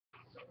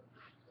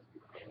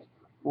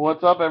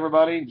What's up,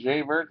 everybody?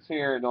 Jay Verts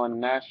here doing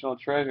National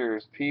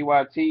Treasures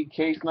PYT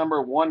case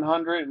number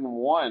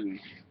 101.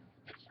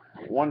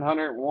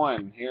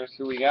 101. Here's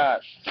who we got.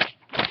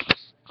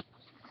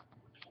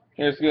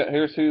 Here's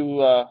who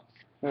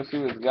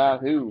has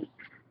got who.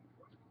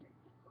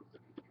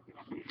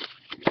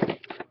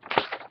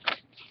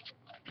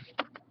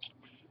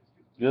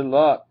 Good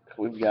luck.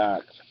 We've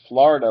got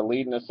Florida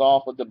leading us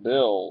off with the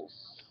Bills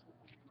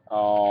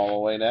all the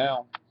way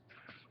down.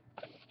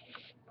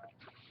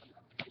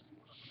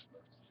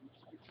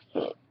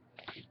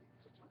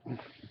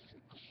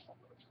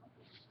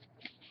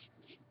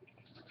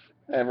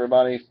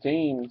 Everybody's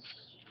teams.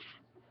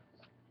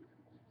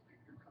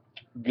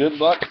 Good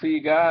luck to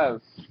you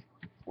guys.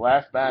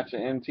 Last batch of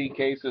NT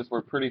cases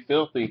were pretty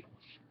filthy.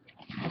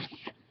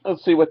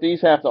 Let's see what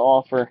these have to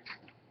offer.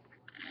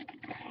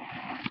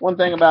 One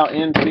thing about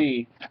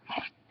NT,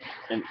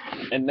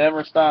 it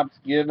never stops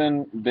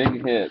giving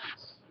big hits,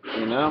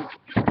 you know?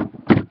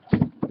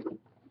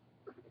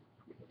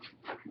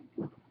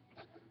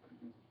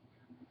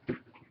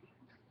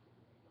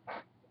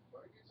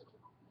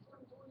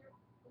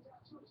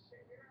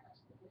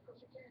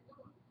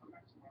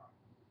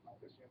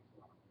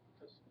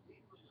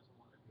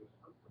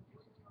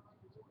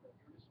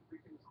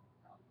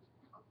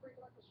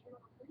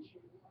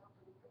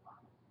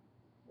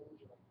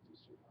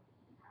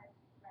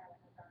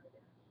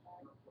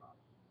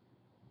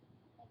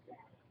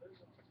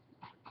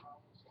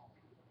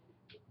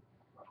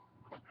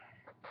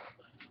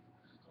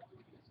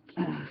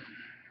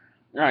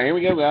 Alright, here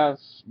we go,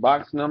 guys.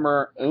 Box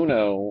number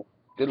uno.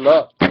 Good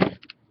luck.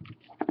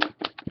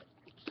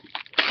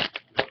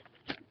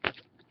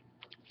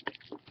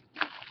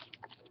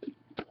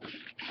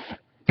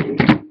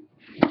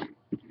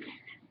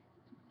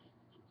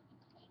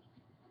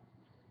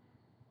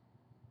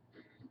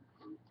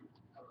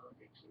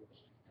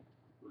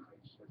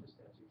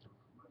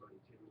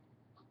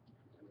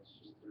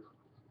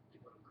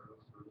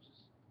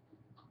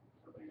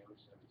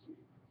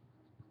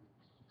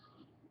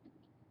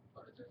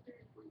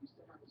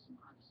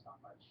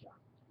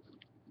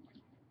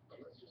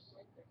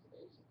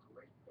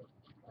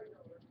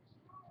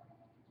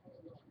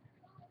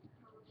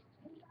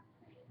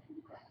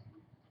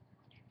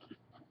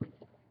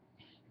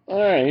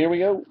 Alright, here we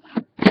go.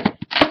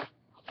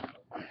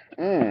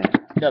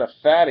 Got a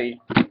fatty.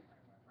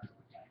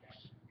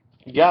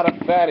 Got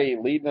a fatty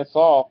leading us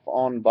off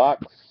on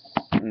box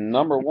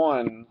number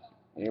one.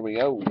 Here we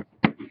go.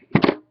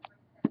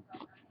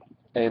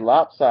 A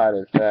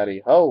lopsided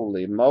fatty.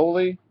 Holy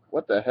moly.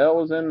 What the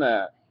hell is in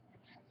that?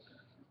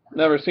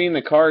 Never seen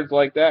the cards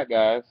like that,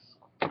 guys.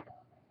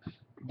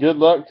 Good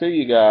luck to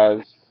you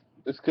guys.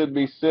 This could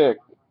be sick.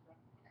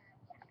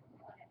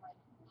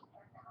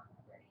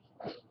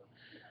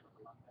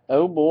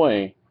 Oh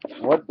boy.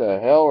 What the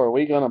hell are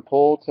we going to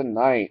pull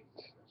tonight?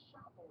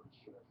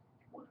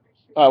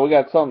 Oh, we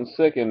got something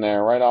sick in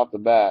there right off the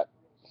bat.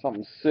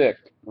 Something sick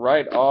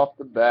right off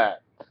the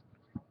bat.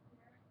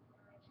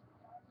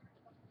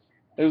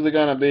 Who's it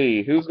going to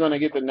be? Who's going to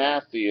get the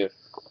nastiest?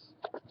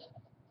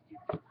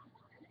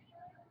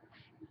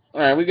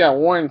 Alright, we got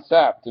Warren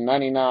Sapp to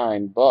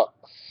 99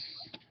 bucks.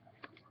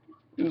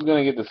 Who's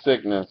going to get the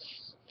sickness?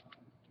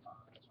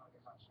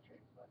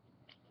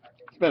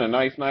 It's been a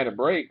nice night of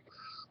breaks.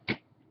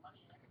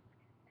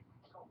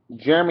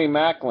 Jeremy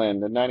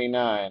Macklin to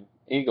 99.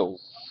 Eagles.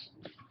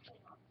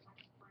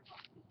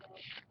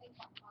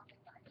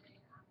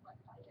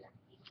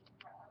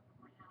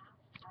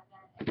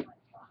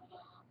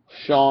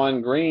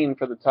 Sean Green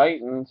for the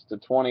Titans to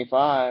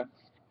 25.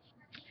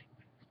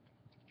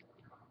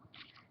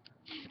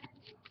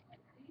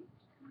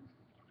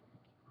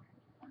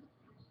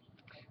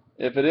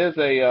 If it is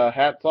a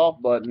hats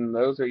off button,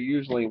 those are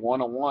usually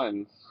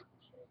one-on-ones.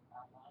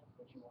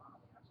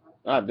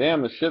 Ah,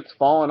 damn, the shit's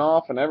falling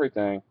off and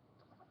everything.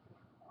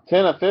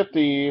 10 of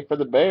 50 for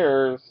the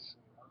Bears.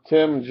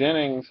 Tim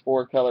Jennings,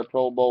 4-color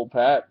Pro Bowl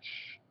patch.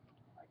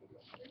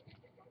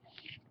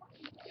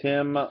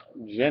 Tim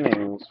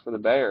Jennings for the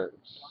Bears.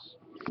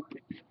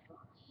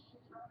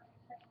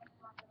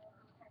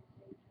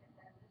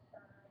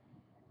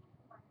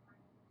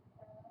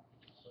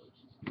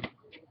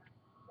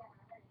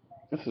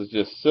 This is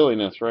just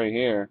silliness right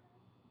here.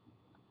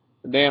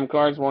 The damn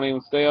cards won't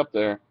even stay up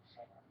there.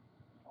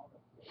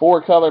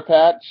 4-color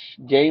patch,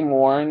 game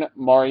worn,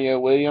 Mario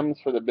Williams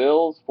for the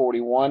Bills,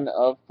 41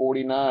 of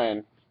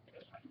 49.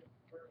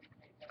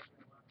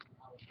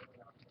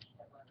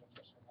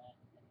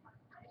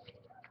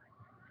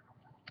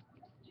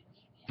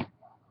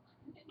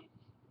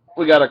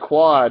 We got a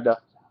quad.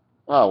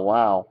 Oh,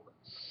 wow.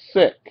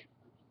 Sick.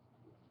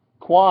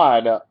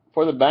 Quad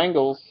for the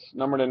Bengals,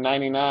 number to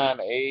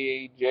 99,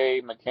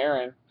 A.J.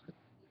 McCarron.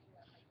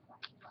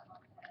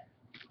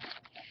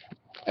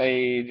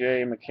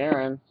 A.J.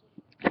 McCarron.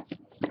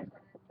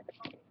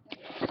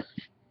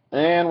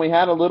 And we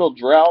had a little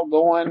drought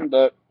going,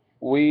 but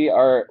we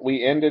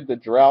ended the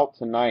drought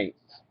tonight.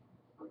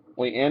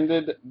 We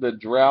ended the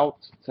drought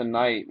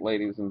tonight,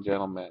 ladies and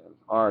gentlemen.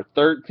 Our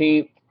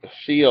 13th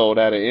shield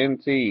out of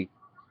NT.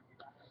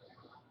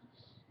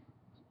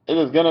 It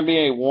is going to be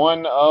a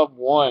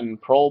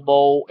 1/1 Pro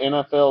Bowl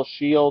NFL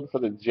Shield for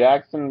the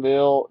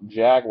Jacksonville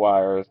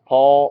Jaguars.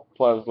 Paul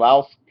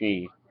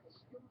Plazlowski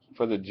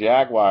for the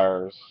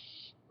Jaguars.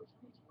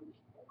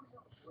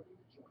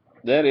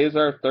 That is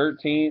our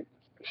 13th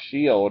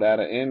Shield out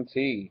of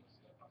NT.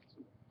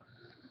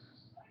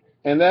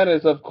 And that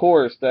is, of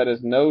course, that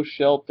is No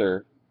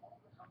Shelter.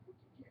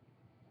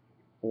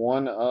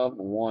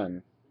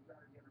 1/1.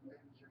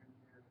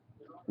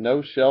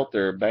 No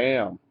Shelter.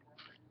 Bam.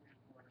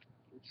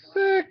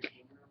 Sick.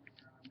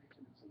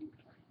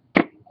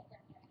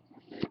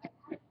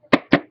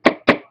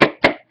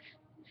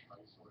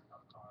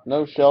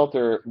 No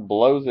Shelter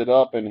blows it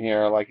up in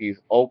here like he's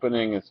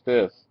opening his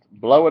fist.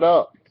 Blow it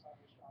up.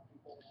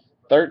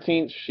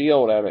 13th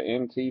Shield out of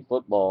NT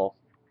football.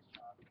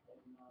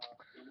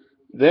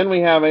 Then we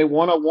have a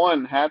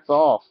 1/1 Hats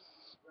Off.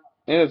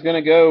 And it's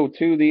going to go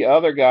to the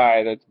other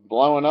guy that's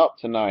blowing up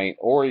tonight.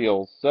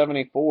 Orioles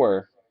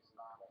 74.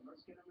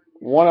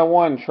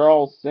 1/1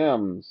 Charles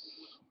Sims.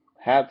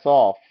 Hats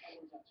Off.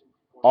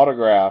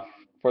 Autograph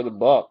for the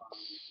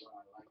Bucks.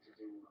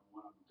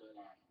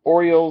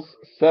 Orioles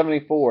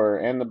 74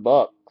 and the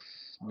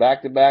Bucks.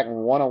 Back-to-back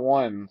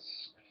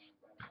 1/1s.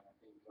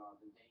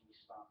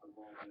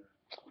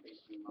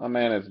 My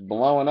man is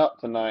blowing up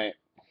tonight.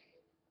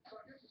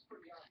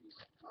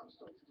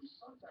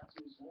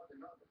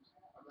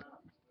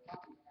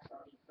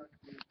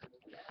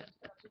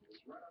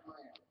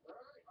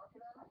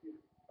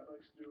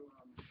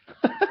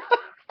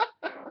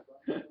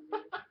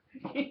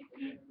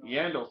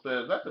 Yandel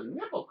says that's a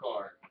nipple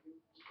card.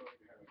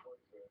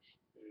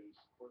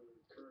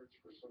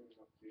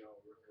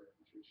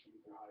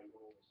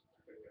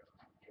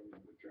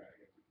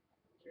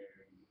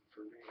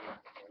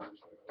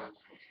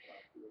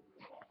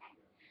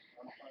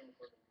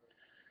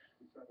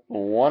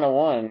 One on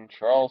one,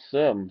 Charles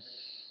Sims.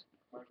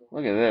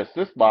 Look at this.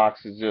 This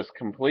box is just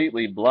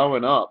completely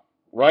blowing up.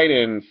 Right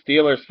in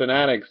Steelers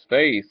Fanatic's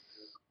face.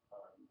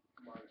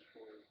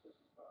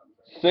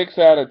 6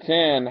 out of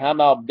 10. How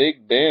about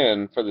Big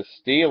Ben for the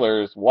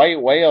Steelers? White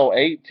Whale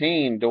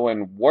 18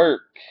 doing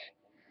work.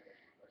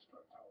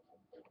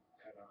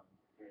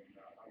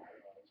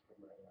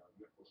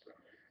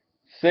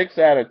 Six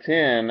out of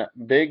 10.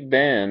 Big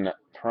Ben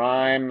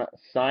prime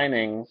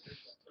signings.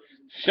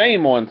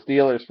 Shame on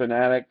Steelers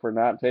Fanatic for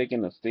not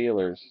taking the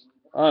Steelers.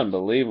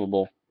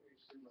 Unbelievable.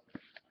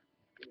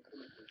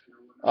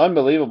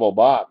 Unbelievable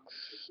box.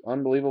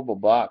 Unbelievable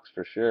box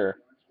for sure.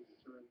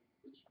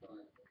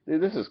 Dude,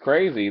 this is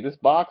crazy. This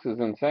box is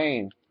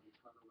insane.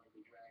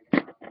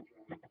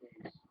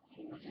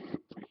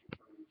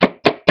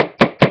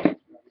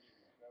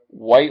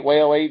 White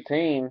Whale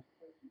 18.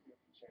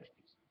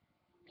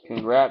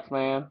 Congrats,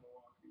 man.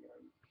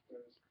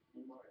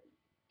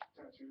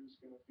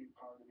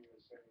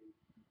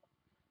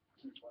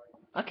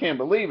 I can't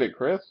believe it,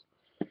 Chris.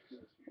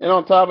 And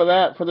on top of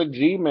that, for the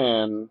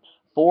G-Men,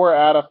 4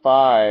 out of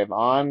 5.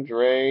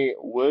 Andre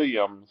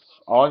Williams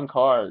on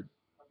card.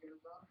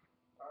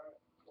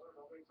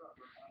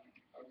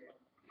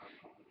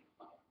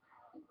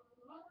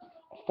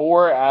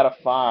 Four out of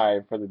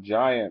 5 for the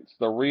Giants.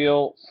 The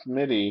real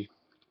Smitty.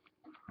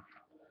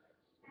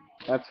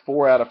 That's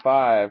 4 out of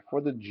 5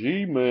 for the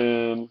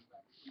G-Men.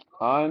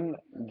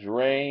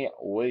 Andre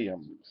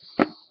Williams.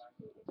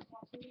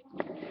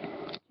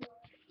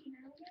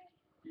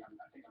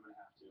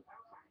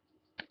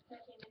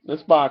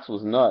 This box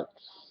was nuts.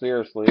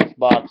 Seriously, this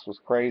box was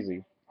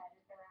crazy.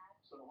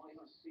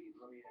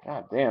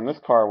 God damn, this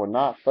card would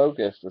not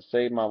focus to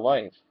save my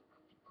life.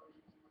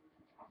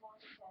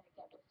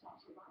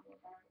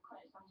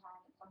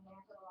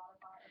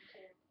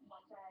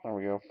 There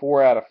we go.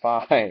 4 out of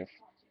 5.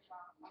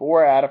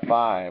 4 out of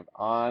 5.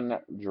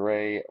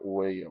 Andre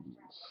Williams.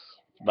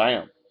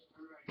 Bam.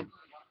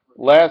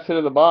 Last hit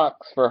of the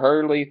box for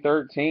Hurley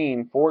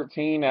 13.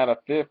 14 out of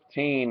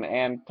 15.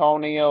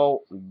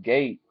 Antonio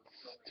Gates.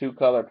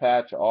 2-color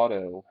patch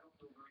auto.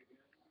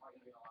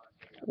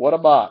 What a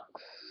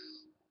box.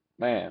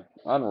 Man,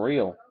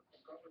 unreal.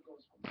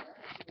 I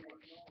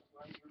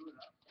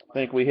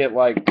think we hit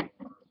like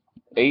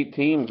 8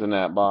 teams in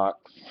that box.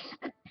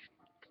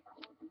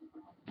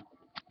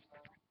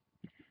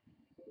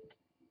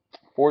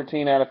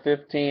 $14 out of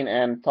 15,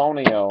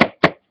 Antonio.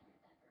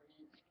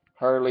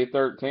 Hurley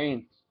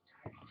 13.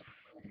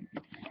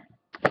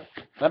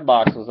 That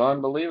box was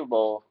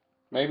unbelievable.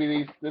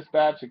 Maybe this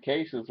batch of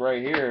cases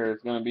right here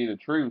is going to be the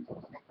truth.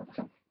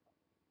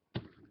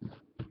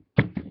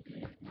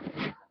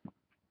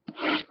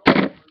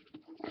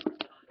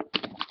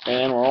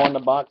 And we're on to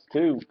box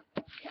 2.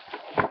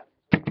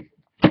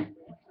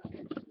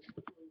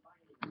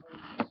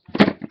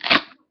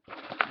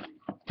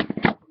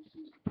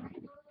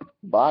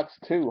 Box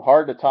 2.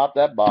 Hard to top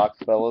that box,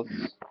 fellas.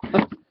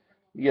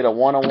 You get a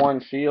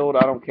 1/1 Shield.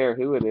 I don't care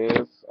who it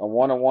is. A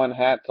 1/1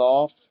 Hats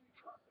Off.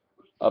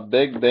 A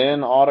Big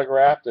Ben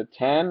autographed at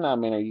 10. I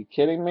mean, are you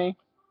kidding me?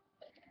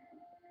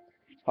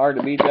 Hard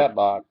to beat that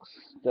box.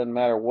 Doesn't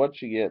matter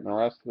what you get in the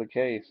rest of the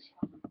case.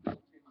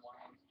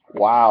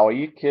 Wow, are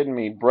you kidding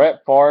me?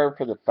 Brett Favre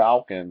for the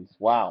Falcons.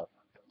 Wow.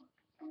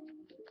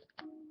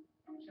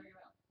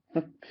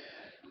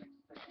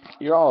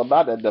 You're all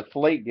about that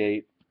deflate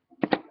gate.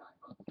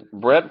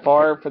 Brett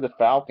Favre for the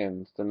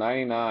Falcons to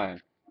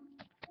 99.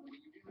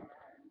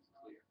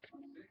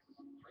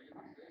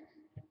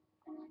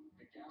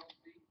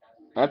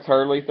 That's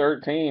Hurley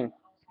 13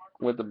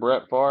 with the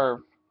Brett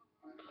Favre.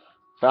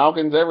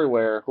 Falcons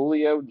everywhere.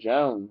 Julio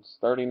Jones,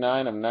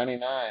 39 of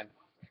 99.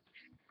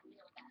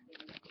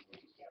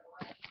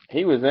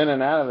 He was in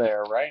and out of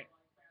there, right?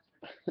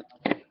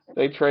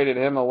 They traded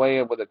him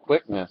away with a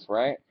quickness,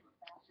 right?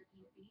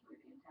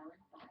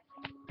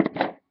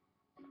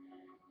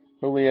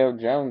 Julio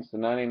Jones to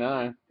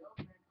 99.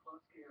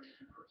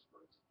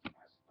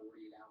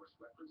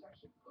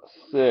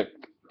 Sick.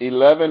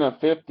 11 of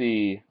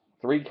 50.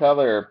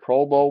 Three-color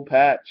Pro Bowl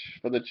patch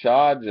for the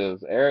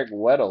Chargers. Eric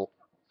Weddle.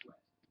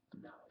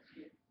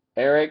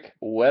 Eric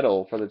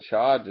Weddle for the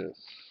Chargers.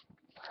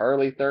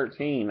 Hurley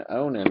 13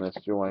 owning this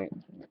joint.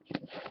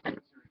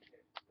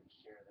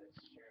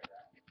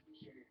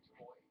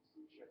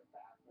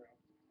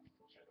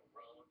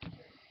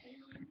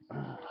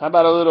 How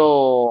about a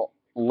little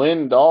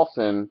Lynn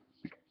Dawson,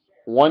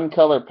 one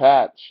color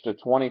patch to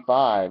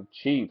 25,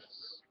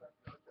 Chiefs.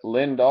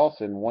 Lynn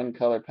Dawson, one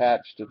color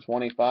patch to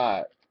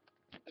 25,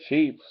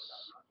 Chiefs.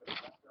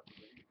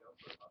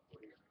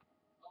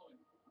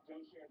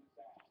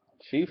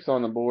 Chiefs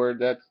on the board,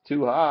 that's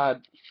too high.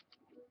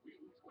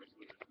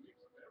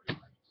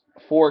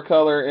 Four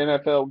color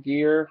NFL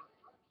gear,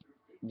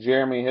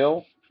 Jeremy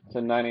Hill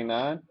to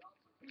 99.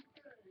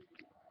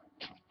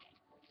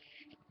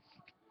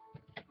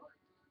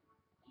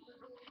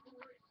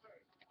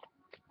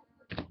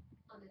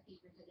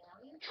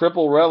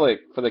 Triple relic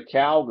for the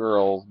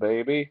Cowgirls,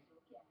 baby.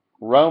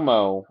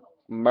 Romo,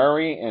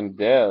 Murray, and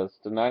Dez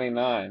to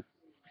 99.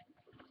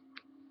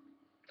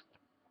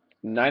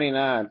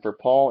 99 for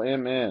Paul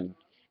M.N.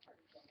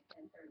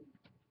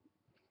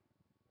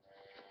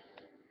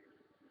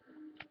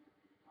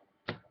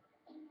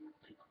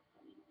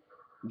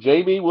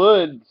 J.B.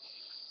 Woods,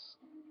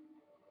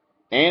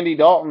 Andy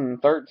Dalton,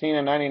 13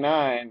 and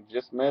 99.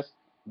 Just missed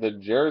the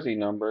jersey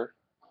number.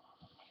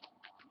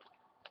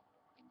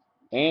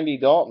 Andy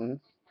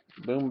Dalton,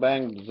 boom,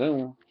 bang,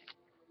 zoom.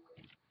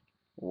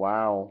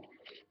 Wow.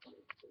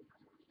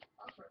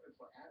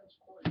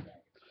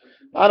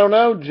 I don't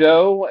know,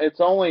 Joe. It's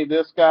only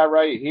this guy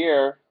right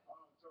here.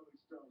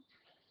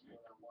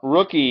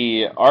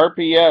 Rookie,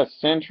 RPS,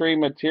 Century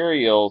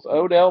Materials,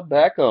 Odell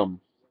Beckham.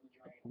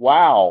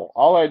 Wow.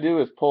 All I do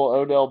is pull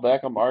Odell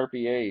Beckham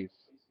RPAs.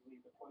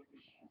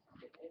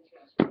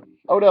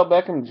 Odell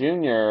Beckham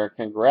Jr.,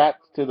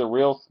 congrats to the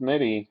real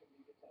Smitty.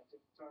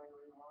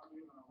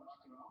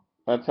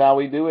 That's how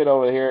we do it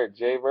over here at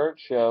Jay Vert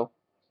Show.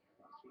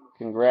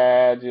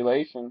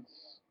 Congratulations.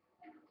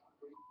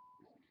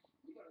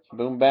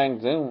 Boom, bang,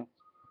 zoom.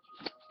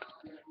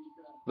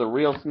 The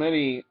real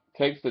Smitty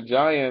takes the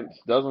Giants,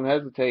 doesn't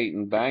hesitate,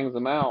 and bangs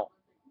them out.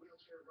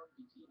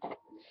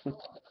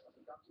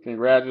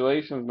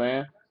 Congratulations,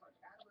 man.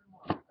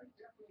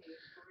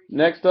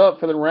 Next up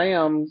for the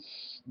Rams,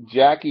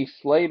 Jackie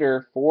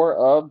Slater, 4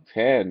 of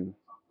 10.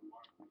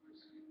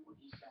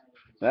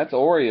 That's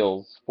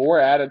Orioles, 4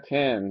 out of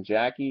 10,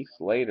 Jackie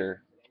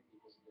Slater.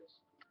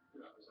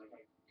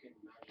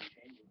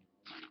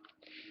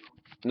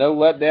 No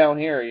letdown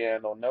here,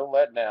 Yandel. No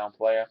letdown,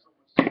 player.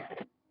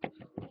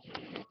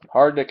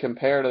 Hard to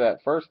compare to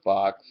that first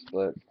box,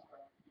 but...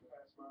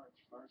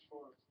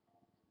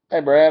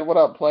 Hey, Brad, what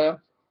up,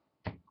 player?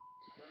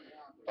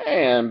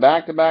 And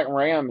back-to-back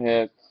Ram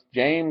hits.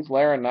 James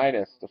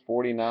Laurinaitis to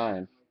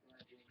 49.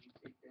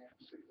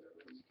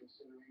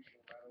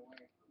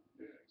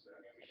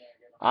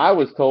 I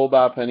was told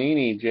by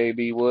Panini,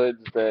 J.B.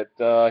 Woods,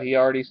 that he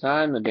already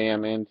signed the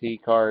damn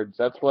NT cards.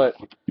 That's what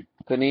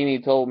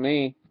Panini told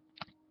me.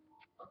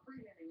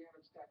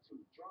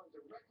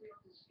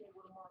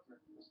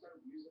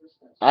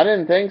 I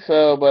didn't think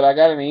so, but I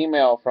got an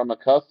email from a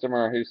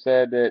customer who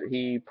said that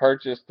he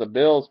purchased the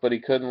bills, but he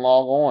couldn't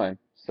log on.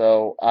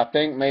 So I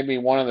think maybe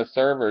one of the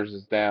servers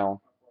is down.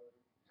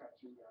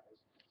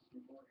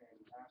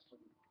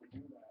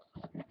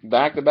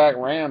 Back-to-back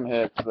Ram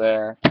hits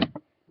there.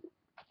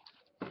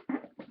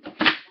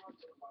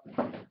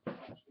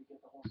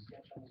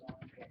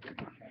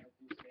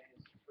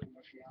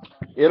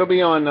 It'll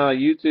be on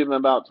YouTube in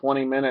about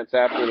 20 minutes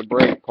after the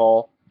break,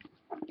 Paul.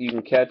 You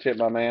can catch it,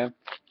 my man.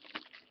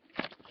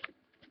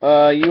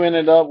 You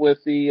ended up with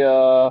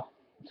the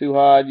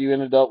Tuhad. You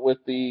ended up with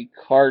the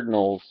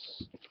Cardinals.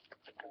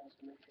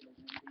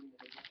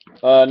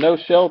 No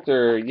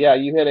shelter. Yeah,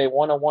 you hit a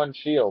 101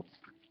 shield.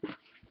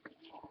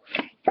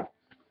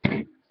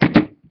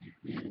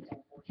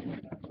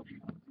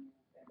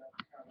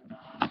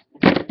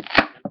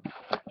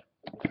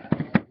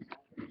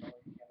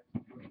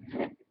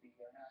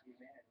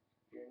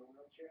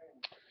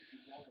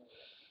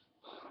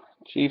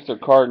 Chiefs or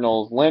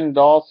Cardinals. Lynn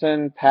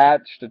Dawson,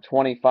 patch to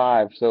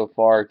 25 so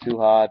far.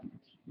 Tuhad.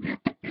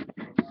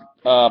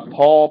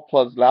 Paul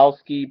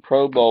Plazlowski,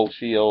 Pro Bowl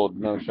shield.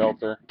 No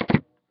shelter.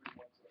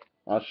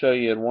 I'll show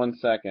you in 1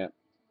 second.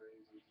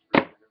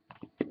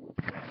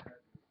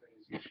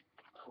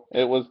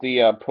 It was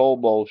the Pro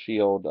Bowl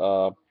shield.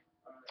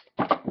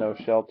 No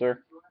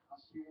shelter.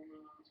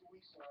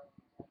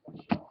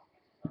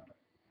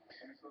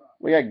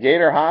 We got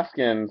Gator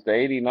Hoskins to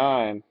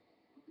 89.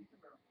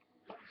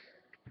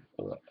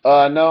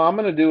 No, I'm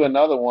gonna do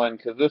another one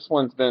because this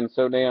one's been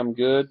so damn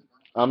good.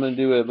 I'm gonna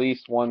do at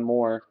least one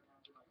more.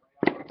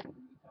 As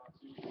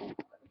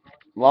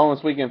long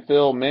as we can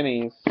fill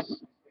minis.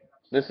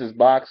 This is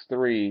box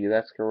 3.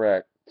 That's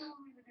correct.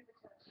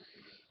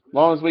 As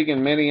long as we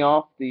can mini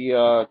off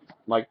the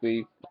like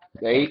the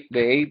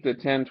 8 to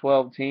 10,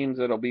 12 teams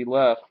that'll be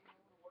left.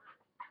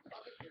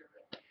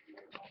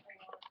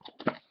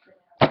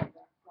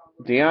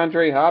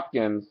 DeAndre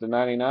Hopkins to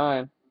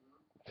 99.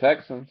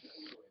 Texans.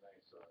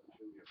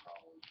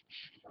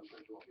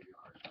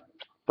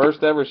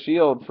 First ever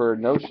shield for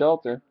No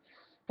Shelter.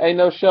 Hey,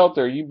 No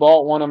Shelter, you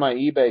bought one of my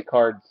eBay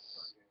cards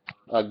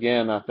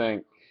again, I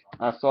think.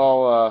 I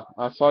saw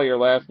your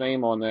last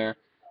name on there.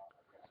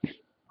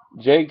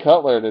 Jay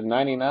Cutler to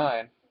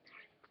 99.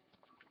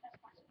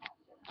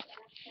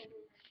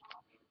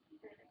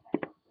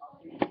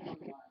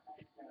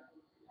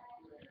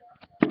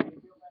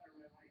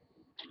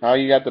 Oh,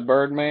 you got the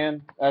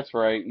Birdman? That's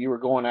right. You were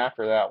going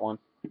after that one.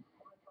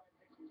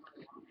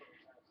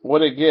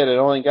 What'd it get? It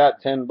only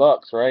got $10,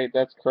 right?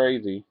 That's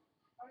crazy.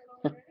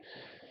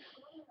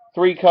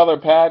 3-color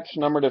patch,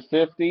 number to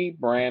 50.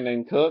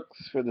 Brandon Cooks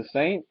for the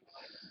Saints.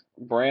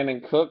 Brandon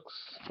Cooks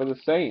for the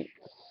Saints.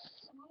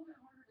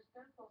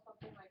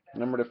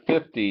 Number to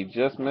 50.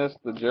 Just missed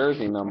the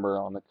jersey number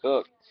on the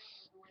Cooks.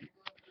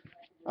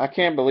 I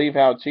can't believe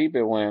how cheap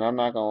it went. I'm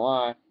not going to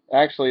lie.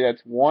 Actually,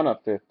 that's 1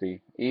 of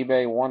 50.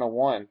 eBay 1 of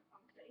 1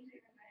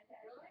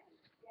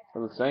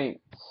 for the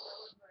Saints.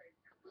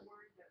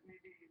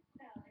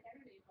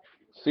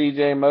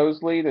 CJ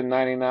Mosley to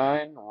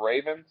 99.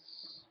 Ravens.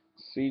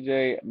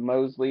 CJ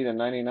Mosley to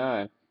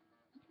 99.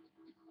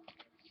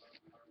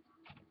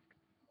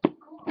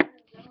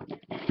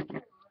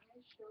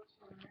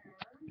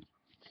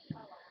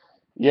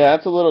 Yeah,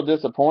 that's a little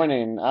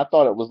disappointing. I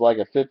thought it was like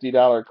a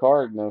 $50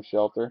 card, No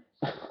Shelter.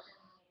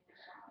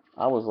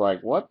 I was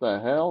like, what the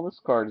hell? This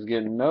card is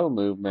getting no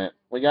movement.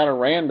 We got a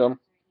random.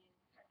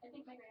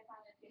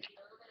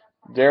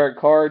 Derek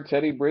Carr,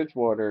 Teddy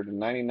Bridgewater to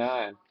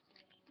 99.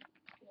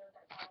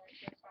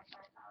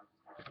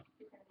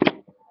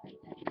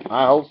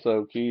 I hope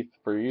so, Keith,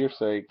 for your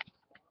sake.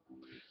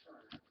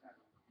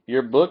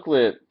 Your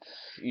booklet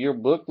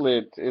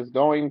is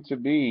going to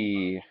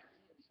be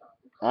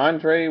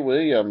Andre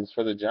Williams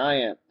for the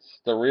Giants,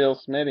 the real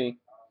Smitty.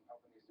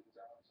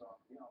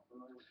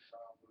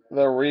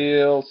 The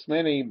real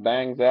Smitty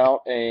bangs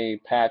out a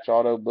patch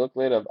auto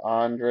booklet of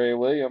Andre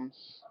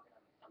Williams.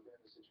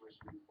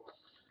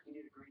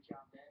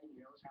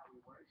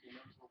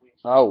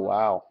 Oh,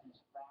 wow.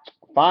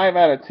 5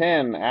 out of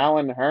 10,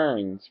 Allen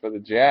Hurns for the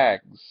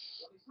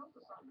Jags.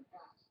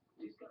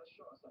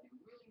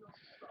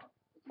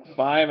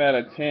 5 out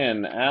of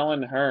 10,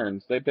 Allen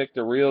Hurns. They picked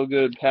a real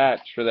good patch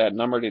for that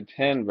number to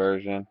 10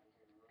 version.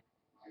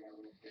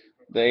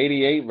 The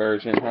 88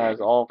 version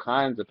has all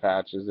kinds of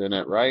patches in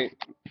it, right?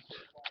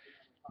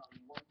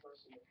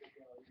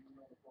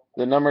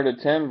 The number to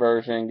 10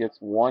 version gets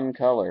 1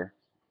 color.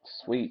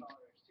 Sweet.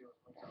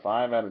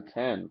 5 out of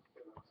 10.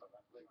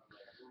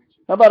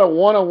 How about a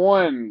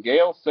 101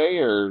 Gale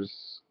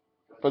Sayers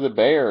for the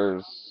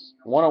Bears?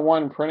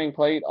 101 printing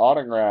plate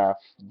autograph.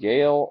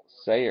 Gale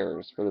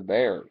Sayers for the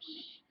Bears.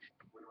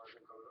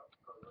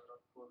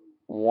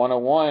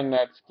 101,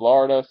 that's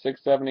Florida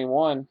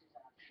 671.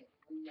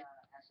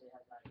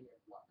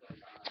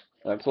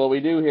 That's what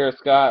we do here,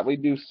 Scott. We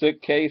do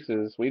sick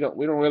cases. We don't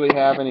really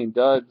have any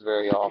duds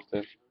very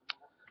often.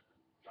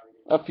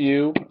 A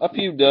few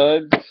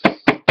duds.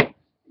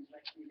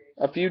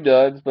 A few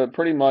duds, but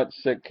pretty much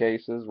sick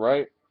cases,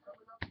 right?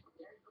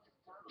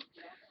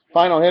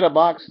 Final hit of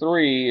box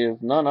 3 is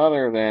none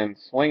other than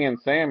Swingin'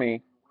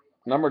 Sammy,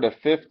 number to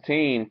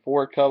 15,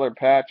 4-color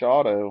patch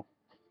auto.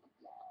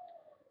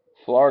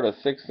 Florida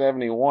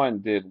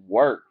 671 did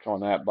work on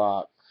that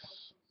box.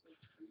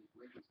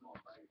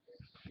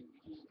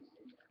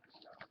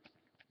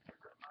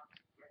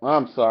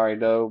 I'm sorry,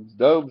 Dobes.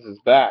 Dobes is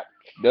back.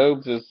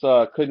 Dobes is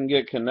couldn't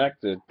get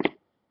connected.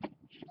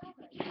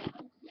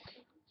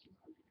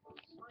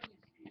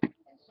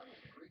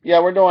 Yeah,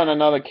 we're doing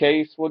another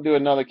case. We'll do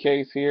another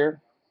case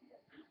here.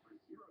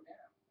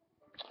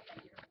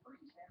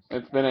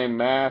 It's been a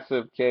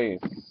massive case.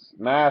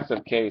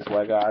 Massive case,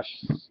 my gosh.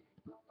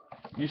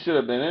 You should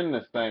have been in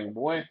this thing,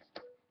 boy.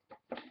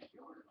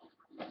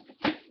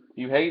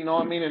 You hating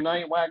on me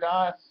tonight,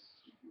 Wagos?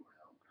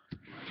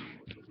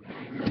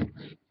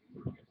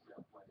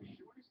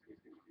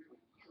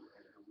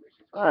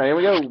 Alright, here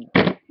we go.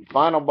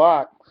 Final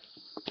box.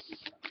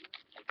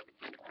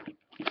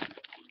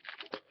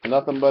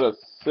 Nothing but a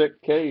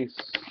sick case.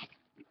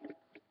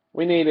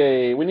 We need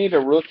a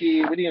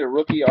rookie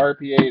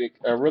RPA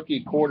a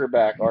rookie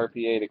quarterback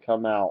RPA to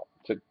come out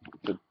to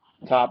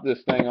top this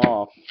thing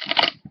off.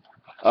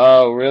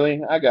 Oh,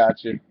 really? I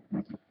got you.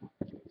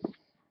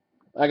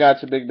 I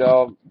got you, big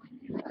dog.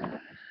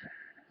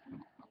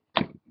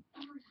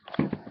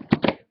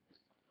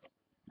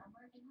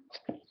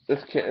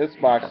 This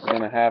box is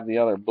gonna have the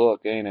other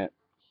book, ain't it?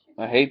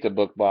 I hate the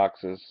book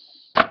boxes.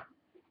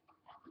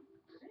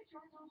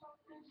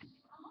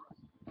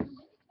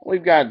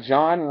 We've got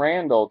John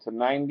Randall to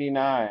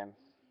 99.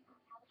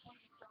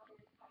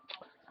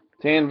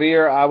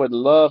 Tanvir, I would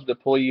love to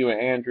pull you an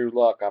Andrew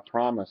Luck. I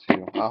promise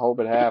you. I hope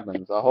it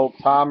happens. I hope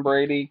Tom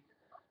Brady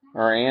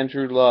or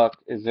Andrew Luck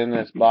is in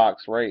this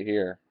box right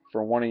here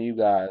for one of you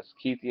guys.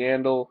 Keith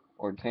Yandel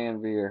or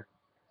Tanvir.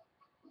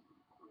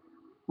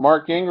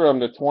 Mark Ingram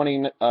to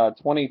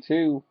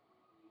 22.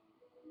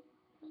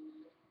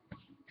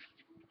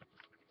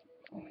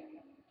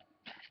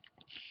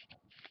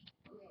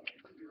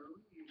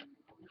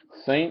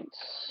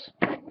 Saints.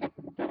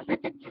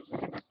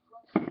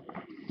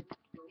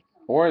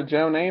 Or a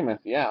Joe Namath.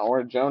 Yeah, or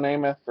a Joe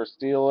Namath for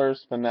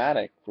Steelers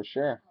Fanatic, for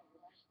sure.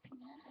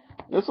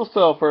 This will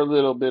sell for a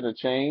little bit of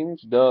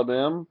change. Dub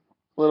M.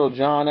 Little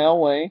John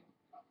Elway.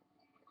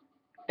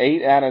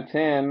 8 out of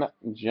 10.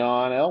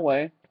 John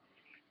Elway.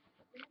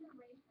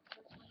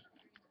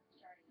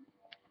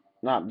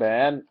 Not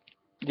bad.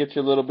 Get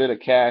you a little bit of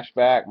cash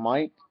back,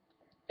 Mike.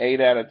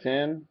 8 out of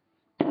 10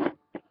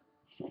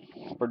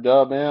 for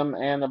Dub M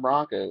and the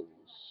Broncos.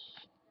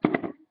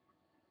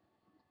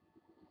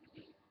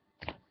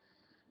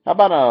 How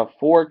about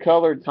a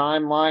 4-colored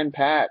timeline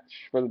patch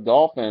for the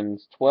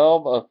Dolphins?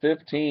 12 of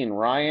 15.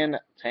 Ryan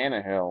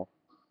Tannehill.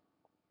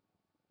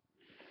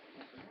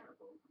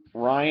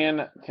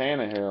 Ryan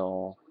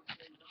Tannehill.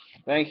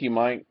 Thank you,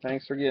 Mike.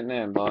 Thanks for getting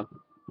in, bud.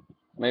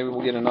 Maybe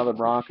we'll get another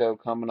Bronco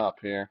coming up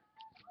here.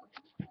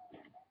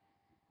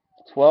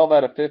 12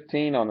 out of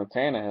 15 on the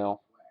Tannehill.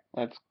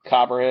 That's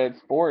Copperhead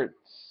Sports.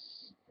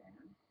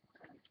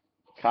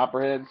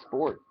 Copperhead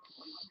Sports.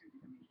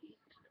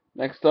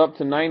 Next up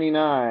to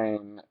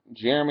 99,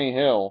 Jeremy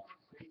Hill.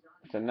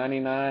 To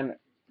 99,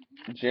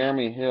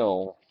 Jeremy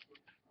Hill.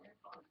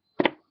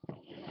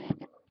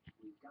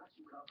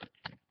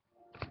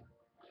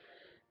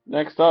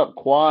 Next up,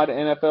 Quad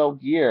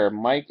NFL Gear,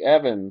 Mike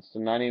Evans to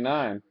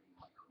 99.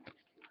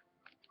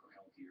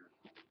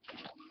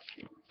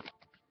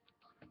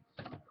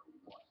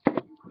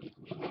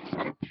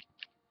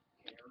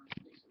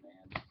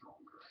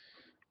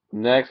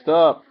 Next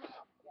up,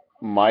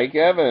 Mike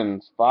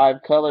Evans,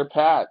 5-color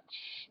patch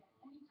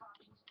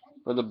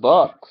for the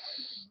Bucks.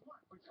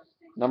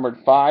 Numbered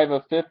 5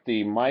 of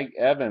 50, Mike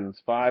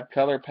Evans,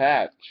 5-color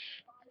patch.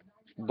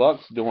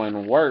 Bucks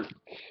doing work.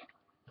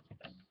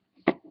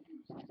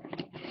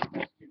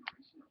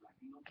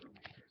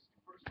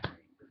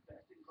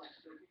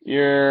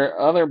 Your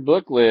other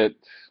booklet,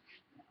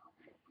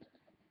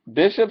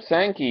 Bishop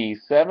Sankey,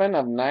 7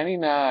 of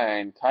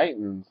 99,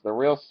 Titans, the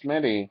real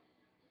Smitty.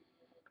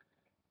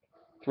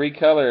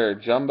 3-color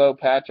jumbo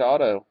patch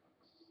auto.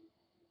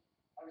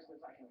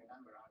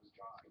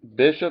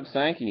 Bishop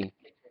Sankey,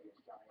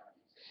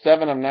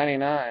 7 of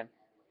 99.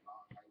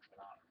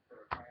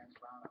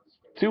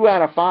 2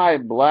 out of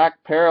 5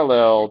 black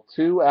parallel.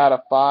 2 out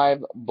of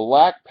 5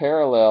 black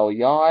parallel.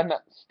 Jan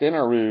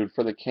Stenerud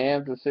for the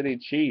Kansas City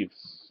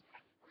Chiefs.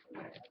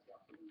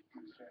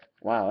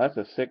 Wow, that's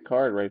a sick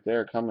card right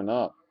there coming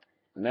up.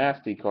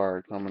 Nasty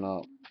card coming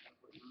up.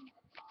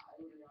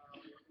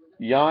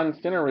 Jan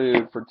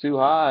Stenerud for Too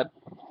Hot.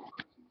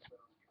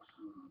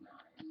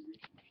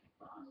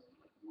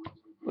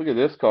 Look at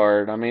this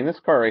card. I mean,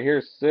 this card right here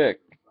is sick.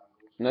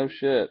 No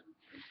shit.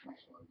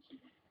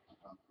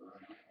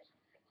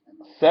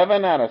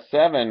 7 out of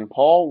 7.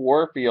 Paul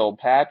Warfield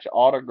patch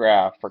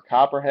autograph for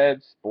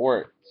Copperhead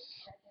Sports.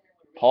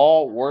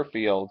 Paul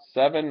Warfield,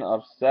 7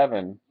 of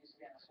 7.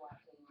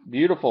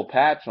 Beautiful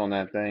patch on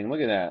that thing. Look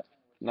at that.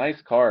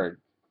 Nice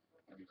card.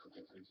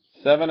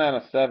 7 out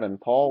of 7.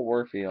 Paul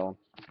Warfield.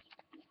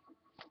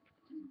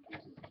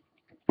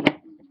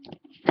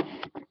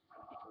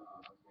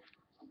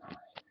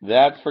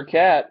 That's for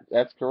Cat.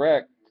 That's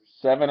correct.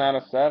 7 out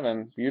of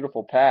 7.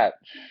 Beautiful patch.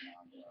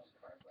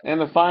 And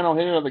the final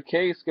hitter of the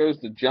case goes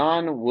to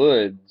John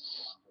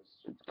Woods.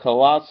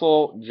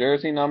 Colossal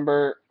jersey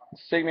number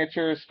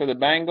signatures for the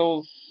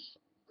Bengals.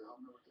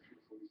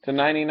 To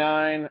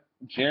 99,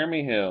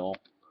 Jeremy Hill.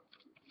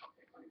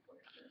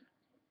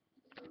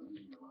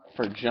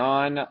 For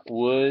John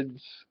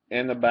Woods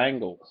and the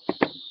Bengals.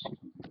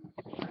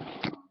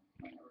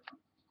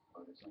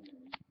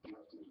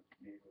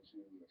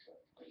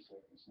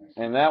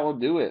 And that will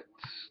do it.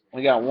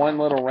 We got one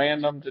little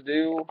random to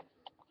do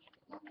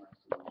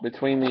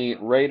between the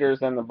Raiders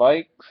and the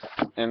Vikes,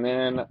 and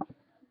then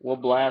we'll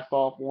blast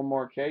off one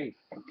more case.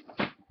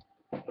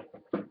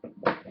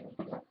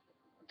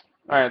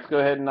 Alright, let's go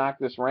ahead and knock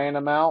this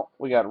random out.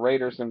 We got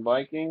Raiders and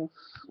Vikings.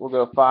 We'll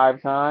go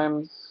 5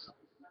 times.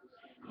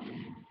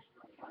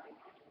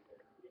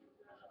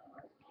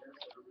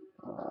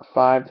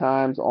 5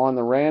 times on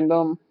the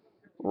random.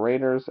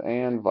 Raiders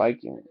and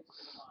Vikings.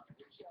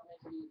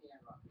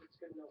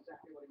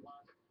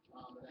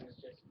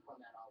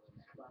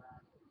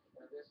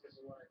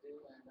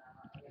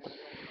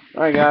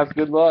 Alright guys,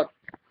 good luck.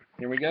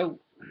 Here we go.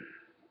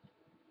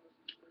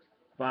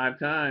 5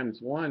 times.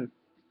 1,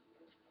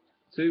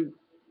 2,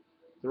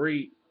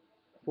 3,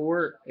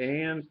 4,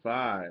 and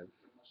 5.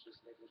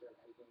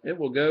 It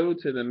will go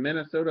to the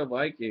Minnesota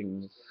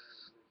Vikings.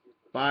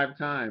 5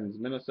 times,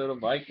 Minnesota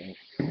Vikings.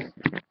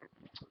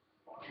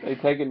 They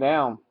take it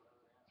down.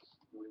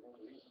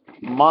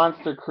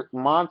 Monster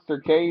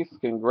case.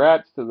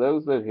 Congrats to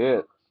those that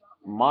hit.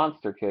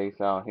 Monster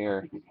case out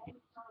here.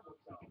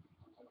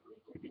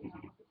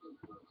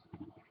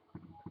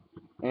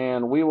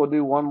 And we will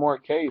do one more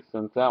case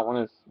since that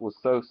one was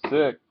so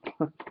sick.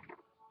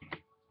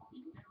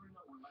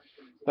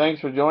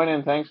 Thanks for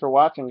joining. Thanks for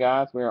watching,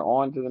 guys. We are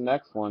on to the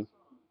next one.